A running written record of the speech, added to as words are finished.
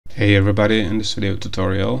Hey everybody, in this video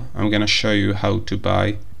tutorial I'm gonna show you how to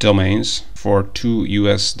buy domains for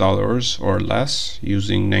 $2 or less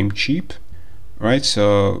using Namecheap. Right,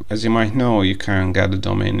 so as you might know, you can get a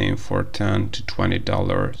domain name for $10 to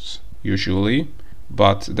 $20 usually,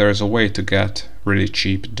 but there's a way to get really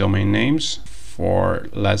cheap domain names for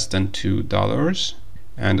less than $2,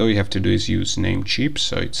 and all you have to do is use Namecheap.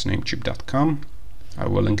 So it's namecheap.com. I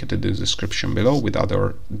will link it in the description below with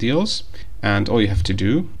other deals, and all you have to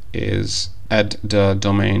do is add the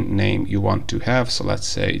domain name you want to have. So let's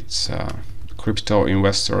say it's crypto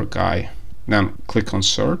investor guy. Then click on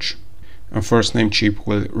search, and first Namecheap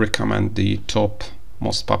will recommend the top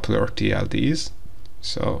most popular TLDs.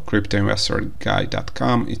 So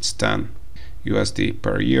cryptoinvestorguy.com, it's $10 USD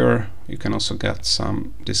per year. You can also get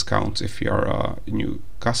some discounts if you're a new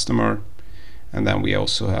customer. And then we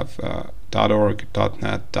also have .org,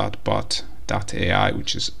 .net, .bot, .ai,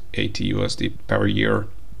 which is $80 USD per year.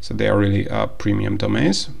 So they are really premium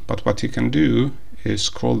domains. But what you can do is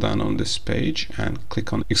scroll down on this page and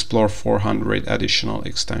click on explore 400 additional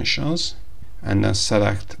extensions, and then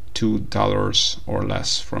select $2 or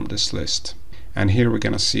less from this list. And here we're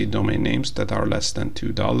gonna see domain names that are less than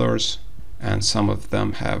 $2, and some of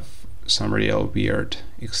them have some real weird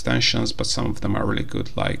extensions, but some of them are really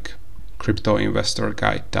good, like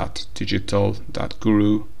cryptoinvestorguide.digital,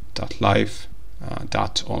 .guru, .live,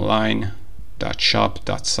 .online, .shop,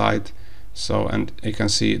 .site. So, and you can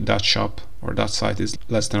see .shop or .site is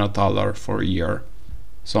less than $1 for a year.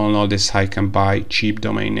 So on all this, I can buy cheap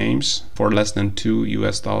domain names for less than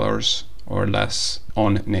 $2 or less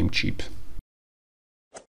on Namecheap.